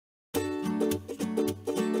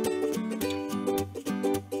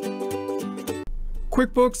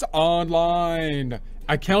QuickBooks Online,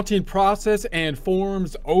 accounting process and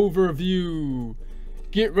forms overview.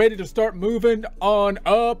 Get ready to start moving on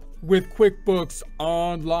up with QuickBooks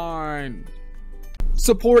Online.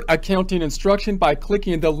 Support accounting instruction by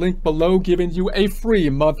clicking the link below, giving you a free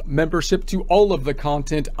month membership to all of the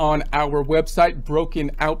content on our website, broken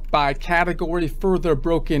out by category, further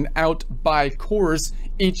broken out by course.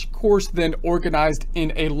 Each course then organized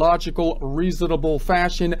in a logical, reasonable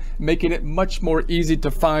fashion, making it much more easy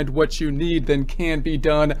to find what you need than can be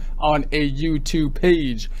done on a YouTube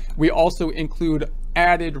page. We also include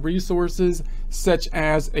added resources such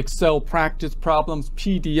as Excel practice problems,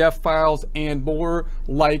 PDF files, and more,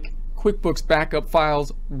 like QuickBooks backup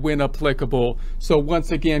files when applicable. So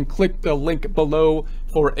once again, click the link below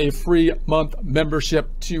for a free month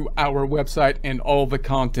membership to our website and all the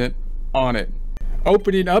content on it.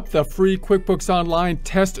 Opening up the free QuickBooks Online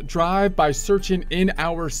test drive by searching in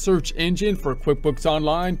our search engine for QuickBooks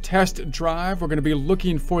Online test drive. We're going to be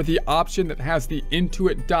looking for the option that has the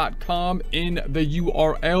intuit.com in the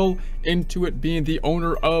URL, Intuit being the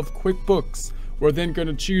owner of QuickBooks. We're then going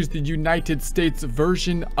to choose the United States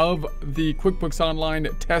version of the QuickBooks Online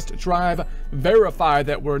test drive, verify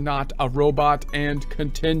that we're not a robot, and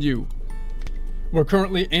continue. We're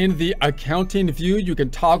currently in the accounting view. You can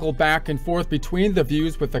toggle back and forth between the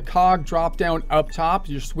views with the cog drop down up top.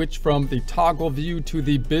 You switch from the toggle view to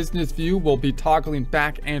the business view. We'll be toggling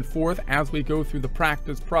back and forth as we go through the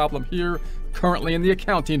practice problem here. Currently in the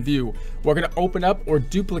accounting view, we're going to open up or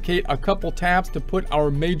duplicate a couple tabs to put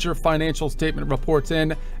our major financial statement reports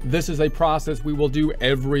in. This is a process we will do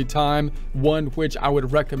every time, one which I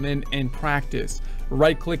would recommend in practice.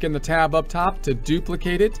 Right click in the tab up top to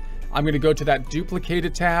duplicate it. I'm going to go to that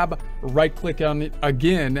duplicated tab, right click on it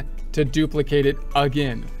again to duplicate it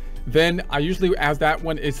again. Then I usually, as that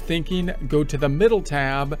one is thinking, go to the middle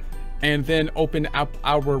tab and then open up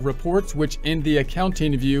our reports, which in the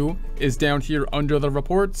accounting view is down here under the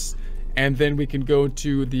reports. And then we can go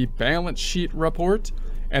to the balance sheet report.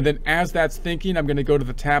 And then as that's thinking, I'm going to go to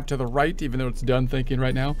the tab to the right, even though it's done thinking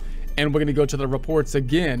right now. And we're going to go to the reports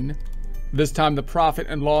again. This time the profit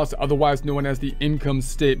and loss, otherwise known as the income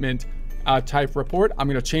statement type report. I'm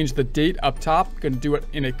going to change the date up top. I'm going to do it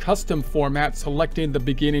in a custom format, selecting the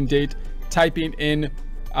beginning date, typing in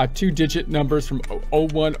 2-digit numbers from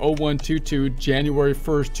 010122, January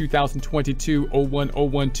 1st, 2022,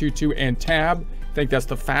 010122, and tab. I think that's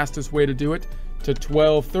the fastest way to do it, to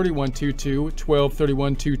 123122,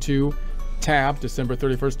 123122, tab, December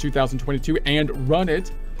 31st, 2022, and run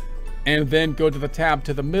it. And then go to the tab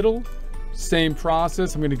to the middle. Same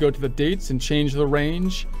process. I'm going to go to the dates and change the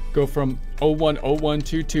range. Go from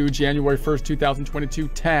 010122, January 1st, 2022,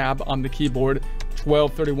 tab on the keyboard,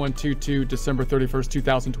 123122, December 31st,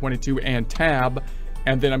 2022, and tab.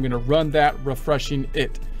 And then I'm going to run that, refreshing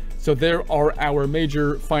it. So there are our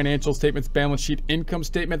major financial statements, balance sheet, income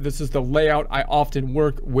statement. This is the layout I often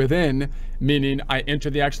work within, meaning I enter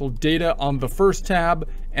the actual data on the first tab,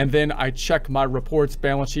 and then I check my reports,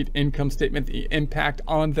 balance sheet, income statement, the impact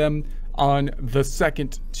on them on the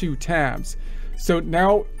second two tabs. So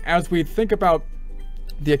now, as we think about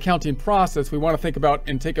the accounting process, we want to think about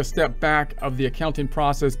and take a step back of the accounting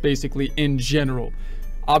process basically in general.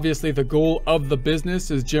 Obviously, the goal of the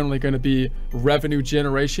business is generally going to be revenue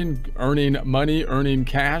generation, earning money, earning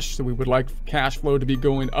cash. So we would like cash flow to be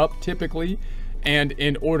going up typically. And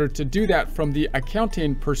in order to do that from the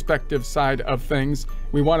accounting perspective side of things,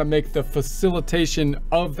 we want to make the facilitation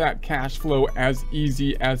of that cash flow as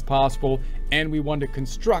easy as possible. And we want to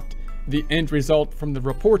construct the end result from the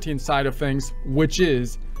reporting side of things, which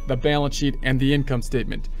is the balance sheet and the income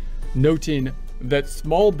statement. Noting that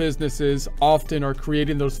small businesses often are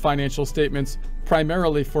creating those financial statements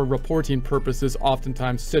primarily for reporting purposes,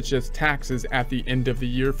 oftentimes, such as taxes at the end of the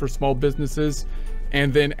year for small businesses.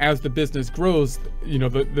 And then as the business grows, you know,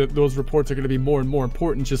 those reports are going to be more and more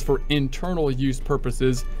important just for internal use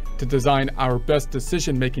purposes to design our best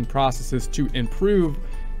decision-making processes to improve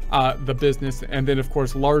the business. And then of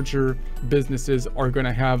course, larger businesses are going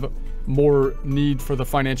to have more need for the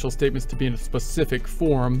financial statements to be in a specific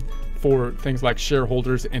form for things like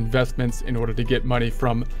shareholders, investments, in order to get money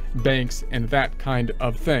from banks and that kind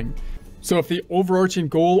of thing. So if the overarching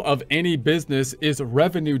goal of any business is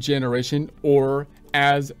revenue generation, or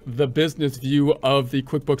as the business view of the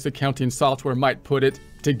QuickBooks accounting software might put it,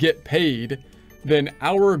 to get paid, then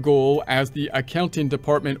our goal as the accounting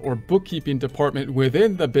department or bookkeeping department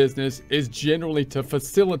within the business is generally to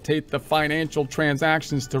facilitate the financial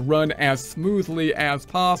transactions to run as smoothly as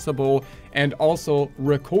possible, and also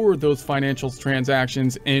record those financial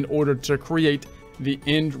transactions in order to create the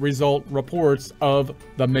end result reports of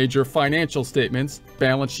the major financial statements,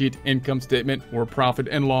 balance sheet, income statement, or profit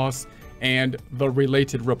and loss, and the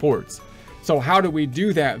related reports. So how do we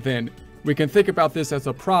do that then? We can think about this as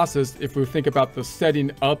a process if we think about the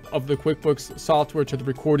setting up of the QuickBooks software, to the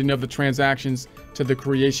recording of the transactions, to the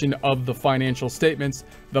creation of the financial statements.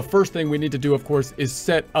 The first thing we need to do, of course, is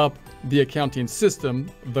set up the accounting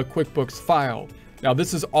system, the QuickBooks file. Now,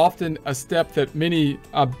 this is often a step that many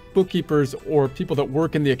bookkeepers or people that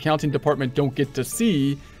work in the accounting department don't get to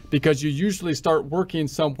see, because you usually start working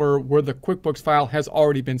somewhere where the QuickBooks file has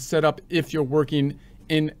already been set up if you're working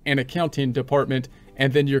in an accounting department,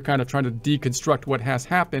 and then you're kind of trying to deconstruct what has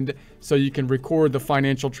happened so you can record the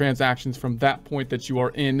financial transactions from that point that you are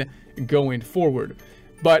in going forward.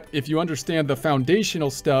 But if you understand the foundational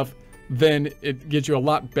stuff, then it gives you a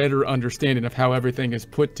lot better understanding of how everything is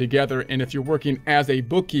put together. And if you're working as a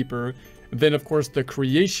bookkeeper, then of course the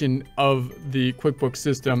creation of the QuickBooks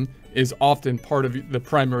system is often part of the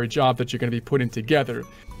primary job that you're going to be putting together.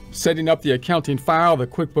 Setting up the accounting file, the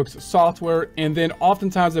QuickBooks software, and then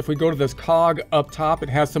oftentimes if we go to this cog up top, it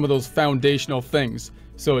has some of those foundational things.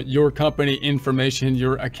 So your company information,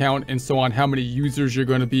 your account, and so on, how many users you're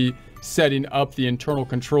going to be setting up, the internal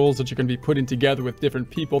controls that you're going to be putting together with different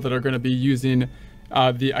people that are going to be using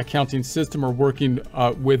the accounting system or working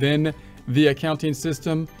within the accounting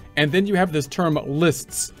system. And then you have this term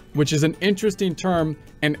lists, which is an interesting term.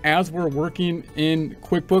 And as we're working in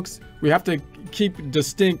QuickBooks, we have to keep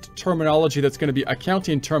distinct terminology that's going to be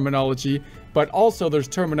accounting terminology, but also there's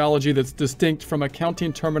terminology that's distinct from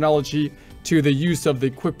accounting terminology to the use of the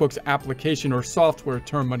QuickBooks application or software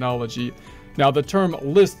terminology. Now, the term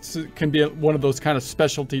lists can be one of those kind of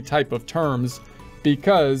specialty type of terms,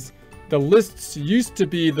 because the lists used to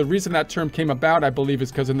be, the reason that term came about, I believe,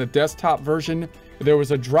 is because in the desktop version, there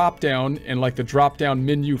was a drop down in like the drop down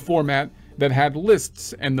menu format that had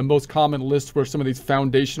lists, and the most common lists were some of these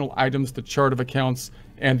foundational items, the chart of accounts,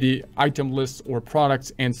 and the item lists or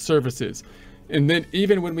products and services. And then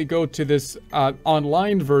even when we go to this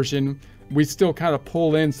online version, we still kind of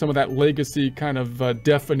pull in some of that legacy kind of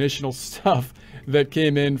definitional stuff that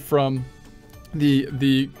came in from the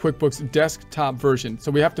QuickBooks desktop version. So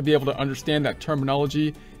we have to be able to understand that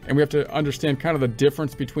terminology, and we have to understand kind of the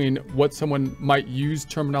difference between what someone might use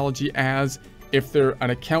terminology as if they're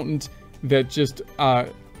an accountant that just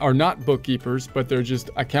are not bookkeepers, but they're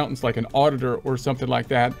just accountants like an auditor or something like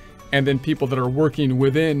that, and then people that are working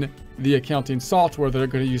within the accounting software that are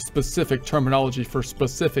going to use specific terminology for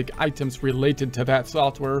specific items related to that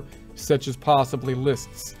software, such as possibly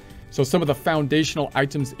lists. So some of the foundational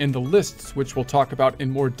items in the lists, which we'll talk about in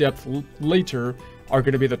more depth later, are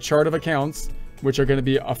going to be the chart of accounts, which are going to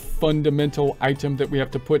be a fundamental item that we have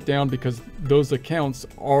to put down, because those accounts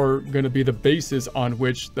are going to be the basis on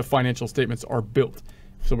which the financial statements are built.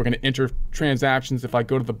 So we're going to enter transactions, if I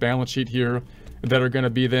go to the balance sheet here, that are going to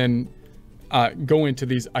be then going to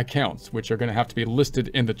these accounts, which are going to have to be listed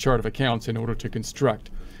in the chart of accounts in order to construct.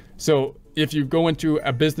 So if you go into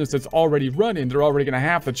a business that's already running, they're already going to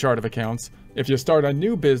have the chart of accounts. If you start a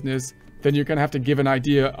new business, then you're going to have to give an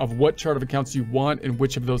idea of what chart of accounts you want and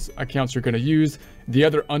which of those accounts you're going to use. The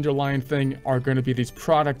other underlying thing are going to be these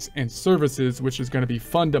products and services, which is going to be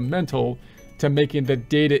fundamental to making the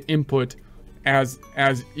data input as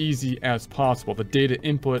easy as possible. The data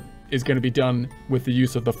input is going to be done with the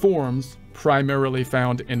use of the forms, primarily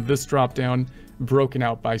found in this dropdown, broken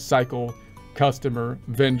out by cycle, customer,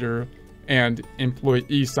 vendor, and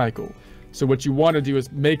employee cycle. So what you want to do is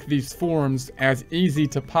make these forms as easy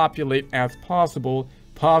to populate as possible,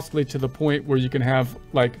 possibly to the point where you can have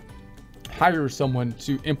like hire someone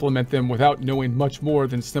to implement them without knowing much more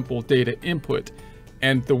than simple data input.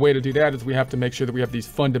 And the way to do that is we have to make sure that we have these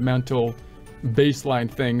fundamental baseline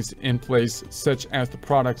things in place, such as the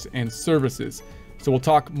products and services. So we'll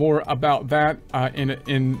talk more about that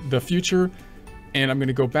in the future. And I'm going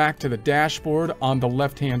to go back to the dashboard on the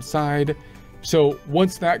left-hand side. So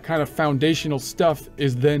once that kind of foundational stuff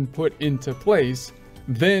is then put into place,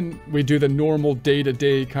 then we do the normal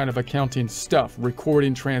day-to-day kind of accounting stuff,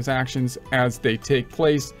 recording transactions as they take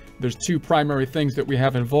place. There's two primary things that we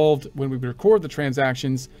have involved when we record the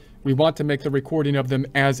transactions. We want to make the recording of them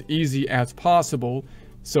as easy as possible.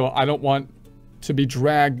 So I don't want to be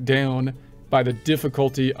dragged down by the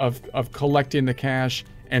difficulty of collecting the cash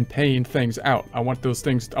and paying things out. I want those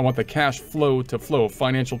things, I want the cash flow to flow,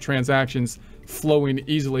 financial transactions flowing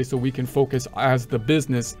easily, so we can focus as the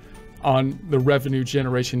business on the revenue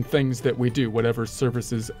generation things that we do, whatever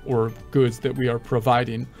services or goods that we are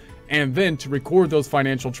providing. And then to record those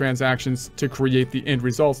financial transactions to create the end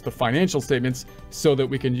results, the financial statements, so that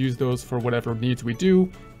we can use those for whatever needs we do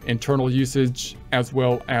internal usage, as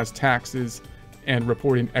well as taxes and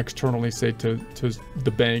reporting externally, say to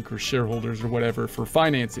the bank or shareholders or whatever for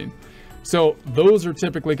financing. So those are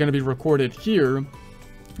typically going to be recorded here.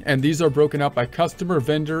 And these are broken out by customer,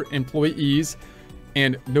 vendor, employees.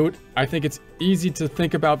 And note, I think it's easy to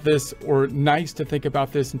think about this, or nice to think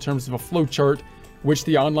about this in terms of a flow chart, which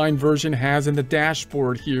the online version has in the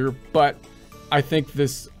dashboard here. But I think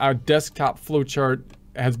this desktop flow chart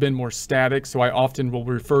has been more static, so I often will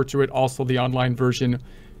refer to it. Also, the online version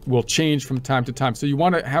will change from time to time. So you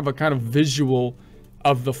want to have a kind of visual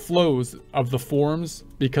of the flows of the forms,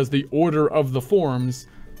 because the order of the forms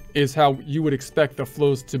is how you would expect the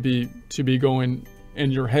flows to be going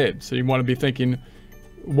in your head. So you want to be thinking,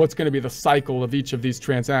 what's going to be the cycle of each of these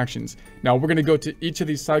transactions? Now, we're going to go to each of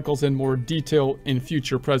these cycles in more detail in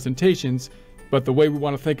future presentations, but the way we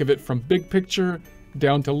want to think of it from big picture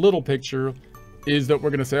down to little picture is that we're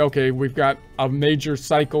going to say, okay, we've got a major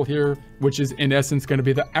cycle here, which is in essence going to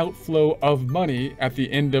be the outflow of money at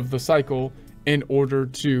the end of the cycle in order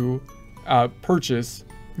to purchase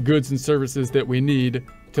goods and services that we need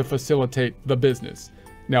to facilitate the business.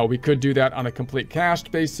 Now, we could do that on a complete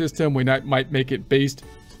cash-based system. We might make it based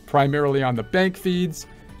primarily on the bank feeds,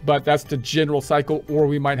 but that's the general cycle, or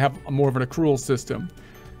we might have more of an accrual system.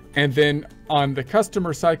 And then on the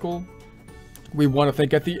customer cycle, we want to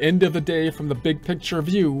think at the end of the day from the big picture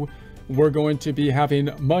view, we're going to be having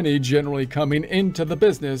money generally coming into the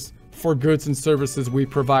business for goods and services we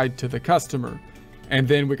provide to the customer. And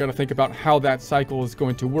then we got to think about how that cycle is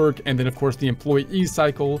going to work. And then of course the employee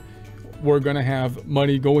cycle, we're going to have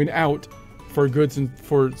money going out for goods and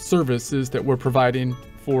for services that we're providing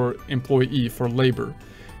for employee, for labor.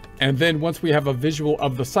 And then once we have a visual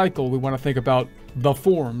of the cycle, we want to think about the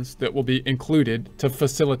forms that will be included to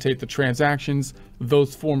facilitate the transactions.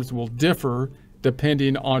 Those forms will differ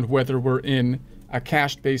depending on whether we're in a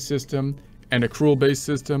cash-based system, an accrual-based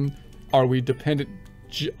system. Are we dependent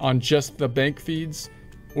on just the bank feeds,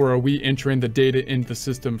 or are we entering the data in the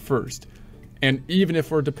system first? And even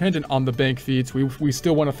if we're dependent on the bank feeds, we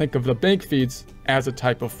still want to think of the bank feeds as a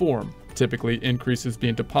type of form. Typically increases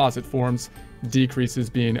being deposit forms, decreases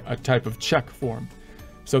being a type of check form.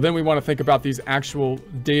 So then we want to think about these actual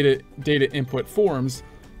data input forms.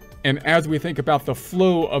 And as we think about the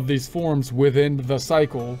flow of these forms within the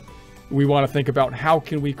cycle, we want to think about how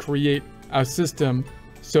can we create a system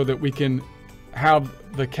so that we can have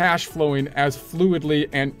the cash flowing as fluidly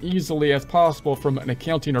and easily as possible from an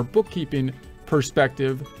accounting or bookkeeping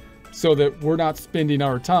perspective, so that we're not spending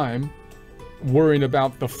our time worrying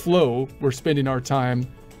about the flow. We're spending our time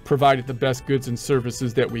providing the best goods and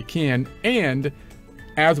services that we can. And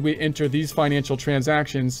as we enter these financial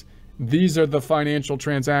transactions, these are the financial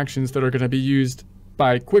transactions that are going to be used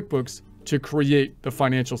by QuickBooks to create the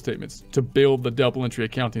financial statements, to build the double entry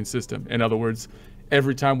accounting system. In other words,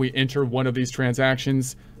 every time we enter one of these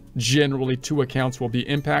transactions, generally 2 accounts will be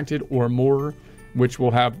impacted or more, which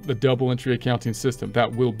will have the double entry accounting system.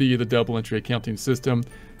 That will be the double entry accounting system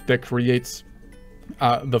that creates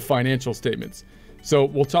the financial statements. So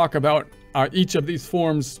we'll talk about each of these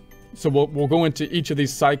forms. So we'll go into each of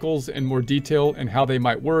these cycles in more detail and how they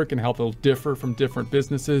might work and how they'll differ from different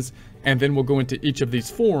businesses. And then we'll go into each of these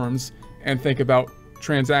forms and think about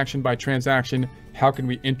transaction by transaction, how can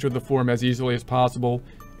we enter the form as easily as possible,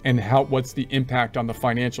 and what's the impact on the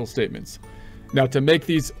financial statements. Now, to make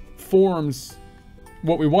these forms,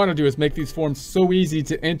 what we want to do is make these forms so easy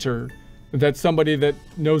to enter that somebody that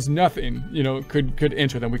knows nothing, could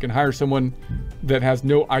enter them. We can hire someone that has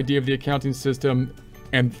no idea of the accounting system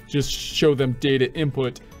and just show them data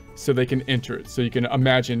input so they can enter it. So you can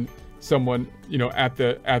imagine someone, at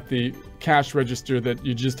the cash register that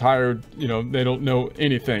you just hired, they don't know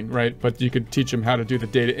anything, right? But you could teach them how to do the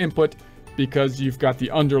data input because you've got the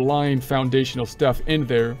underlying foundational stuff in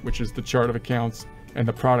there, which is the chart of accounts and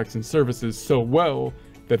the products and services, so well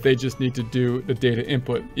that they just need to do the data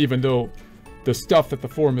input, even though the stuff that the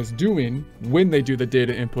form is doing when they do the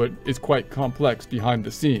data input is quite complex behind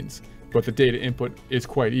the scenes, but the data input is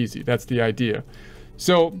quite easy. That's the idea.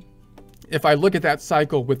 So if I look at that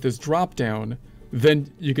cycle with this drop down,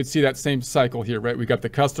 then you could see that same cycle here, right? We got the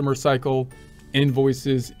customer cycle,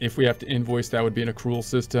 invoices. If we have to invoice, that would be an accrual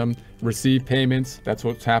system. Receive payments, that's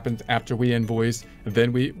what happens after we invoice.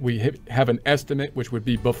 Then we have an estimate, which would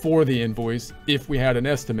be before the invoice. If we had an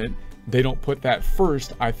estimate, they don't put that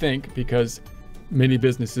first, I think, because many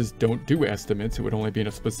businesses don't do estimates. It would only be in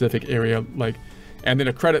a specific area, and then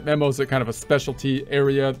a credit memo is a kind of a specialty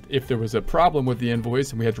area if there was a problem with the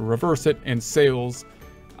invoice and we had to reverse it. And sales,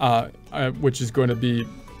 which is going to be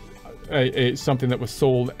something that was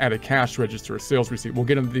sold at a cash register, a sales receipt. We'll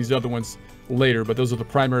get into these other ones later, but those are the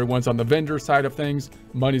primary ones. On the vendor side of things,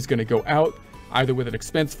 money's going to go out either with an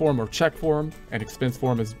expense form or check form. An expense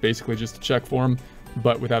form is basically just a check form,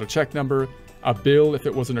 but without a check number. A bill if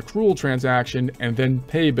it was an accrual transaction, and then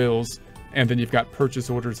pay bills. And then you've got purchase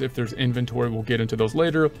orders if there's inventory. We'll get into those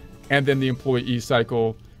later. And then the employee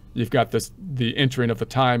cycle, you've got the entering of the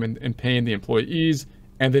time and paying the employees.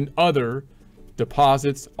 And then other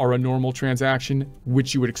deposits are a normal transaction,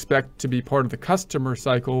 which you would expect to be part of the customer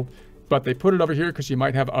cycle, but they put it over here because you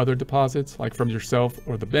might have other deposits like from yourself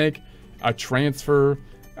or the bank. A transfer,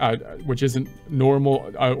 which isn't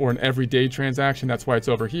normal or an everyday transaction, that's why it's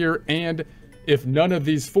over here. And if none of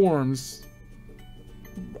these forms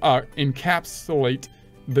encapsulate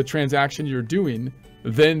the transaction you're doing,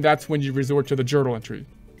 then that's when you resort to the journal entry.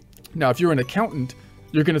 Now, if you're an accountant,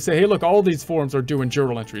 you're going to say, hey, look, all these forms are doing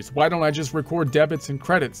journal entries. Why don't I just record debits and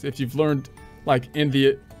credits? If you've learned, like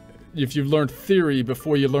if you've learned theory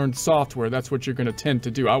before you learned software, that's what you're going to tend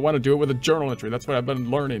to do. I want to do it with a journal entry. That's what I've been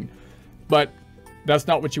learning. But that's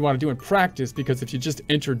not what you want to do in practice, because if you just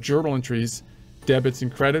enter journal entries, debits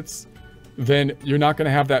and credits, then you're not going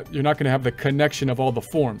to have that. You're not going to have the connection of all the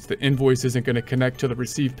forms. The invoice isn't going to connect to the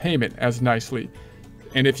received payment as nicely.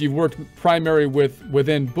 And if you've worked primarily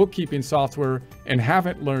within bookkeeping software and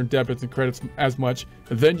haven't learned debits and credits as much,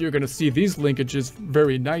 then you're going to see these linkages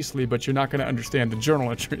very nicely, but you're not going to understand the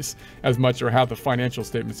journal entries as much or how the financial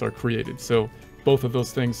statements are created. So both of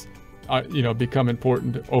those things, become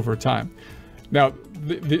important over time. Now,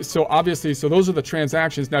 so obviously, so those are the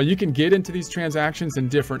transactions. Now you can get into these transactions in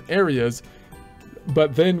different areas,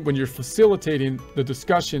 but then when you're facilitating the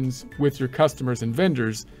discussions with your customers and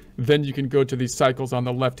vendors, then you can go to these cycles on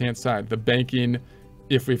the left-hand side. The banking,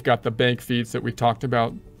 if we've got the bank feeds that we talked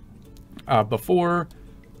about before.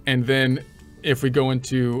 And then if we go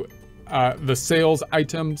into the sales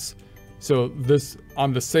items, so this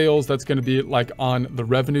on the sales, that's going to be like on the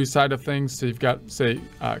revenue side of things. So you've got, say,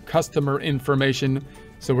 customer information.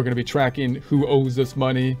 So we're going to be tracking who owes us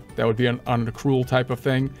money. That would be on an accrual type of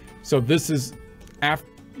thing. So this is,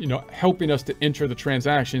 helping us to enter the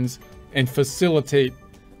transactions and facilitate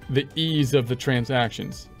the ease of the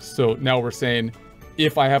transactions. So now we're saying,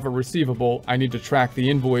 if I have a receivable, I need to track the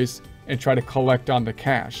invoice and try to collect on the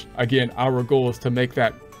cash. Again, our goal is to make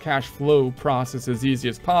that cash flow process as easy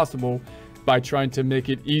as possible by trying to make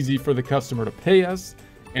it easy for the customer to pay us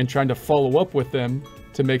and trying to follow up with them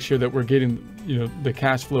to make sure that we're getting, the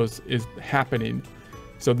cash flows is happening.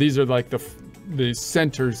 So these are like the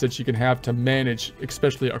centers that you can have to manage,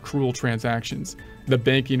 especially accrual transactions, the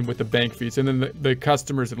banking with the bank fees, and then the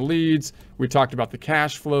customers and leads. We talked about the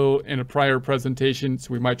cash flow in a prior presentation,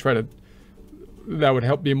 so we might try to, that would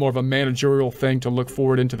help be more of a managerial thing to look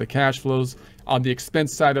forward into the cash flows. On the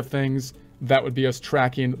expense side of things, that would be us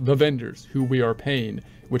tracking the vendors who we are paying,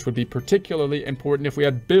 which would be particularly important if we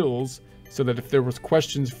had bills, so that if there was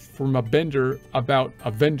questions from a vendor about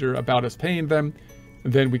us paying them,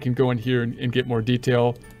 then we can go in here and get more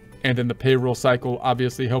detail. And then the payroll cycle,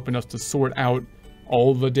 obviously helping us to sort out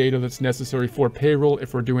all the data that's necessary for payroll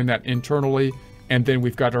if we're doing that internally. And then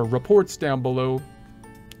we've got our reports down below,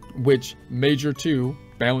 which major two,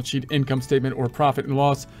 balance sheet, income statement, or profit and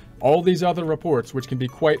loss. All these other reports, which can be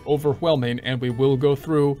quite overwhelming, and we will go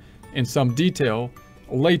through in some detail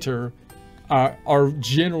later, are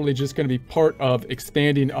generally just going to be part of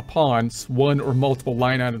expanding upon one or multiple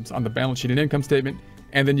line items on the balance sheet and income statement.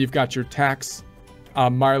 And then you've got your tax,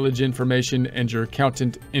 mileage information, and your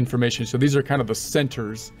accountant information. So these are kind of the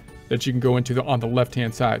centers that you can go into on the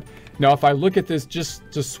left-hand side. Now, if I look at this, just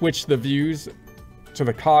to switch the views to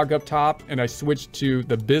the cog up top, and I switch to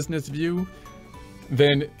the business view,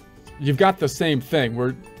 then you've got the same thing.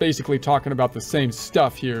 We're basically talking about the same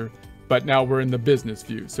stuff here, but now we're in the business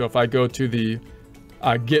view. So if I go to the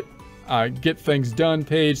get things done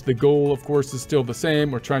page, the goal, of course, is still the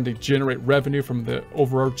same. We're trying to generate revenue from the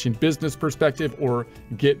overarching business perspective, or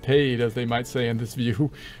get paid, as they might say in this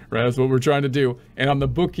view, right? That's what we're trying to do. And on the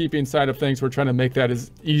bookkeeping side of things, we're trying to make that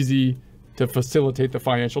as easy to facilitate the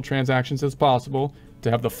financial transactions as possible,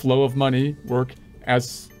 to have the flow of money work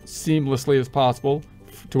as seamlessly as possible,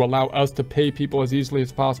 to allow us to pay people as easily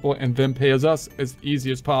as possible and them pay us as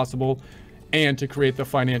easy as possible, and to create the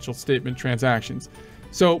financial statement transactions.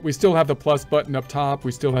 So we still have the plus button up top.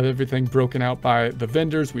 We still have everything broken out by the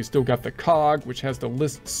vendors. We still got the cog, which has the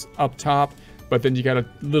lists up top, but then you got a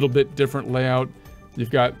little bit different layout.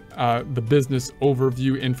 You've got the business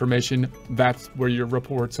overview information. That's where your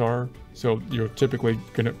reports are. So you're typically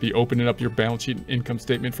going to be opening up your balance sheet and income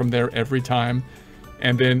statement from there every time.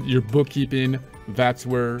 And then your bookkeeping, that's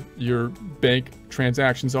where your bank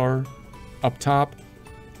transactions are. up top.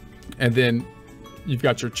 And then you've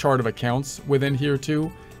got your chart of accounts within here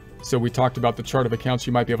too. So we talked about the chart of accounts.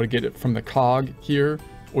 You might be able to get it from the cog here,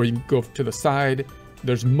 or you can go to the side.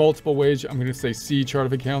 There's multiple ways, I'm going to say C chart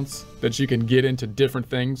of accounts, that you can get into different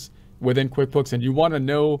things within QuickBooks. And you want to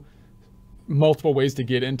know multiple ways to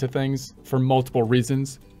get into things for multiple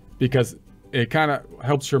reasons, because it kind of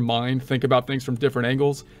helps your mind think about things from different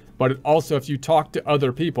angles. But also, if you talk to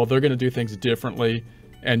other people, they're going to do things differently.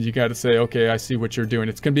 And you got to say, okay, I see what you're doing.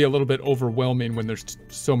 It's going to be a little bit overwhelming when there's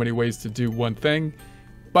so many ways to do one thing.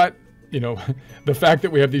 But, you know, the fact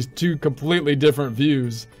that we have these two completely different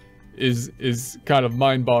views is kind of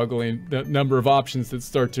mind-boggling, the number of options that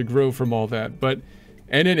start to grow from all that. But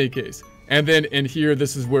in any case, and then in here,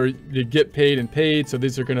 this is where you get paid and paid. So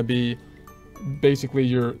these are going to be basically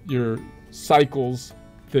your cycles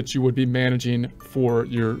that you would be managing for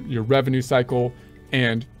your revenue cycle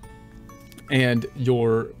and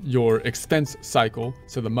your expense cycle.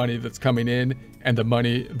 So the money that's coming in and the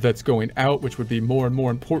money that's going out, which would be more and more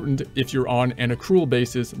important if you're on an accrual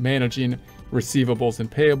basis, managing receivables and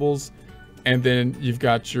payables. And then you've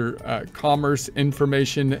got your commerce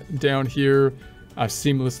information down here.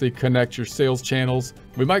 Seamlessly connect your sales channels.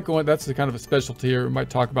 We might go in, that's the kind of a specialty here. We might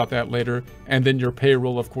talk about that later. And then your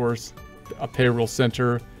payroll, of course, a payroll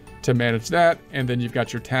center to manage that. And then you've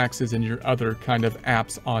got your taxes and your other kind of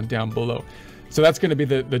apps on down below. So that's going to be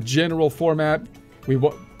the general format.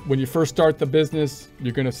 When you first start the business,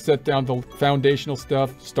 you're going to set down the foundational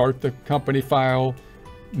stuff, start the company file,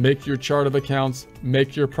 make your chart of accounts,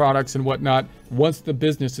 make your products and whatnot. Once the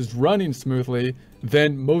business is running smoothly,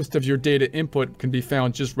 then most of your data input can be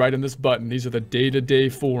found just right in this button. These are the day-to-day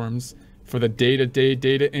forms for the day-to-day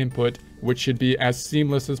data input, which should be as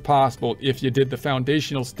seamless as possible if you did the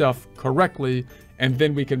foundational stuff correctly. And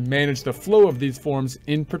then we can manage the flow of these forms,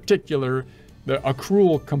 in particular, the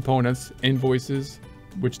accrual components, invoices,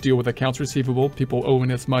 which deal with accounts receivable, people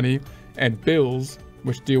owing us money, and bills,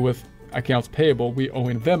 which deal with accounts payable, we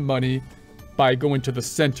owing them money, by going to the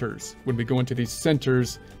centers. When we go into these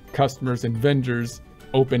centers, customers and vendors,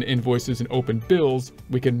 open invoices and open bills,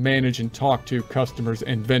 we can manage and talk to customers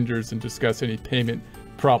and vendors and discuss any payment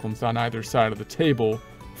problems on either side of the table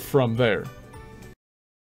from there.